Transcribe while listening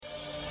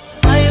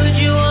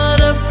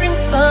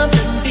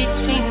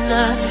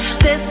us.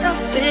 There's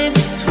nothing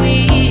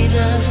between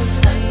us.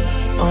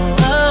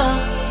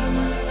 Oh.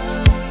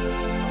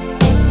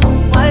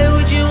 Why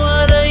would you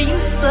wanna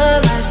use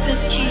a life to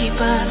keep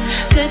us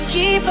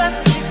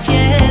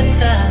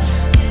together?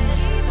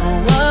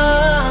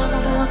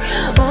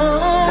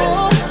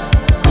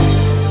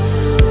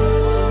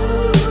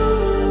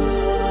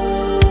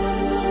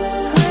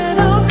 We're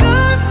no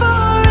good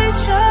for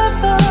each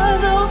other,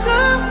 no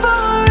good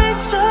for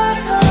each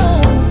other.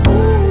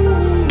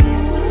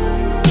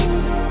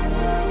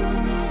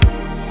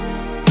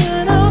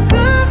 We're no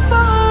good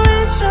for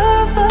each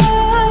other.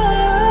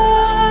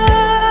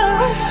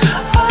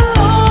 A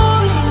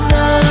lonely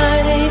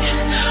night,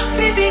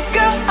 baby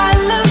girl, I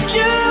loved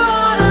you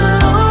on a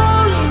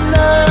lonely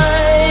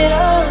night.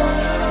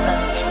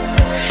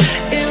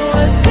 It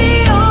was the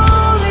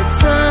only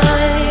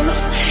time,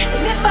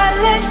 and if I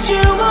let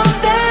you off,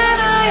 then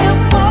I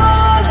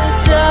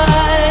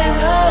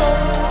apologize.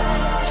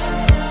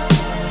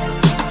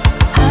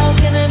 How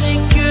can I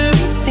make you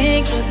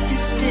rethink your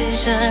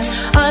decision?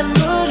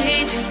 Unruly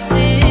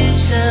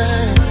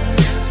decision.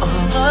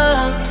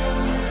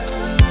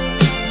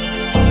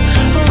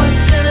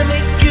 What's gonna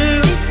make you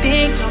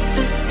rethink your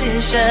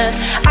position?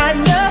 I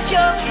know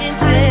your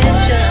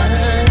intention.